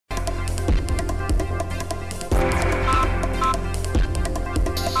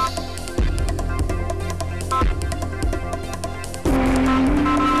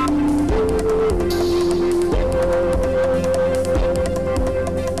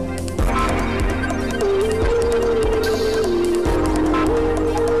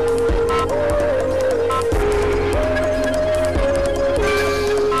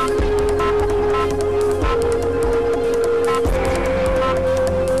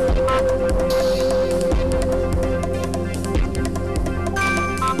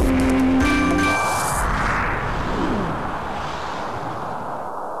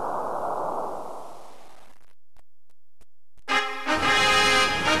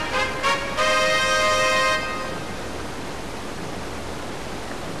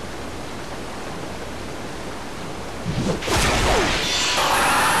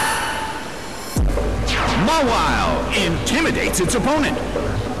intimidates its opponent.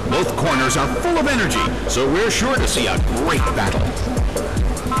 Both corners are full of energy, so we're sure to see a great battle.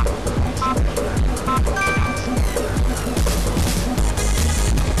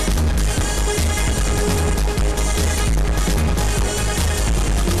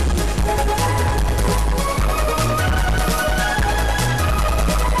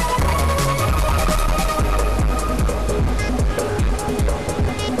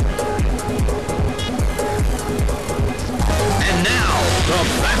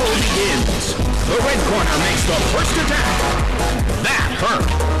 The red corner makes the first attack. That hurt.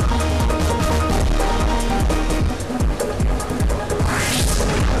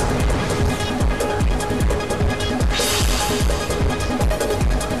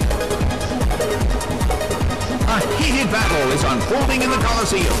 A heated battle is unfolding in the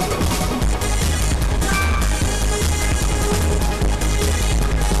Colosseum.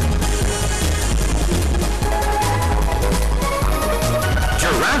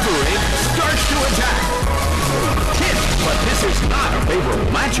 Girafarig starts to attack. Hit, but this is not a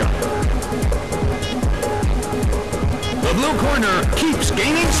favorable matchup. The blue corner keeps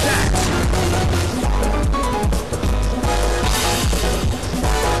gaining stacks.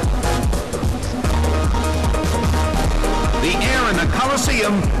 The air in the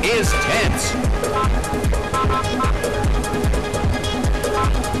Colosseum is tense.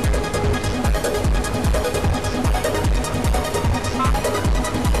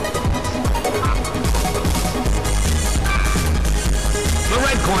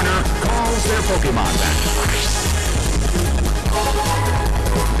 Corner calls their Pokémon back.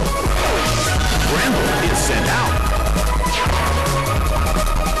 Granbull is sent out.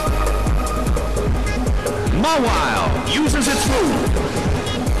 Mawile uses its move.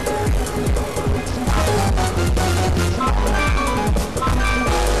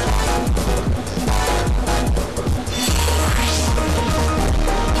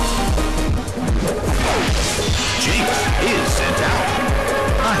 Jynx is sent out.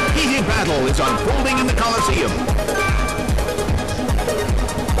 A heated battle is unfolding in the Colosseum.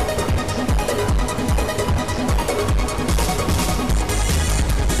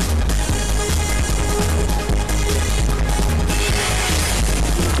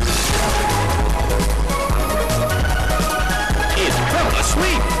 It fell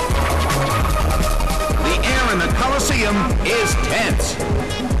asleep. The air in the Colosseum is tense.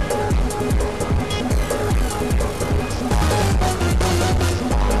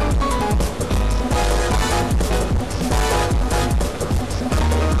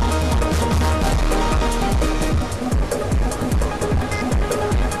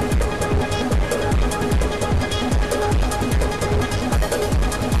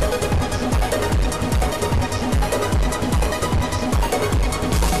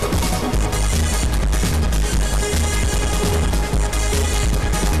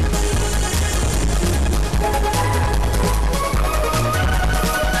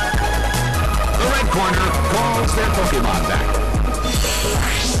 Corner calls their Pokémon back.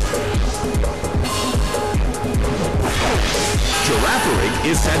 Girafarig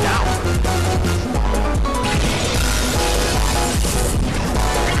is sent out.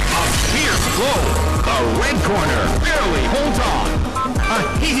 A fierce blow. The red corner barely holds on. A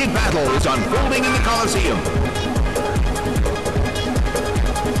heated battle is unfolding in the Colosseum.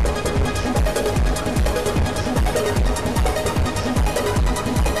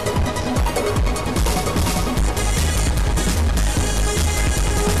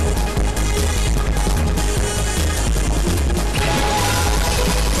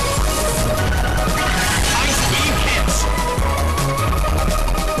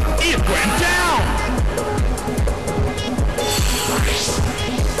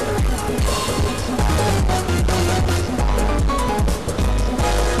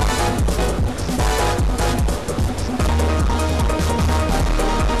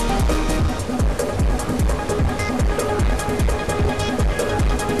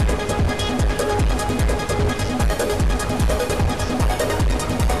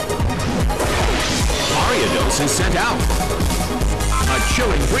 Ariados is sent out. A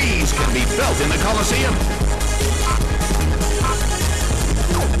chilling breeze can be felt in the Colosseum.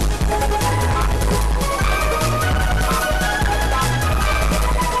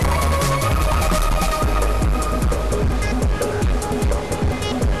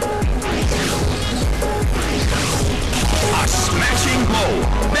 A smashing blow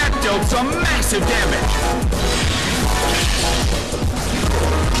that dealt some massive damage.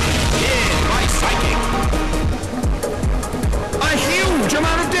 Psychic. A huge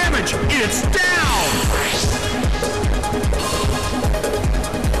amount of damage. It's down.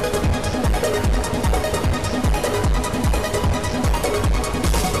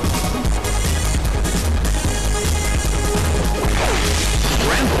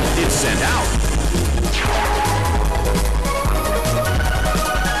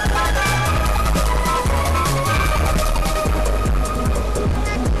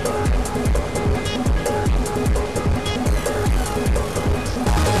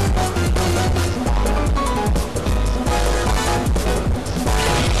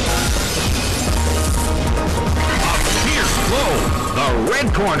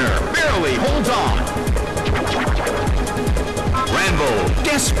 red corner barely holds on. Granbull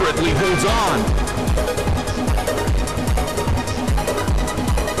desperately holds on.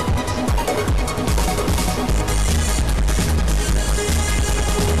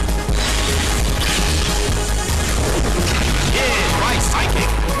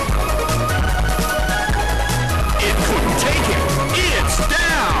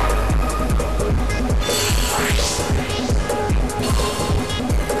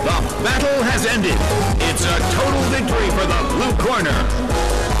 Battle has ended. It's a total victory for the blue corner.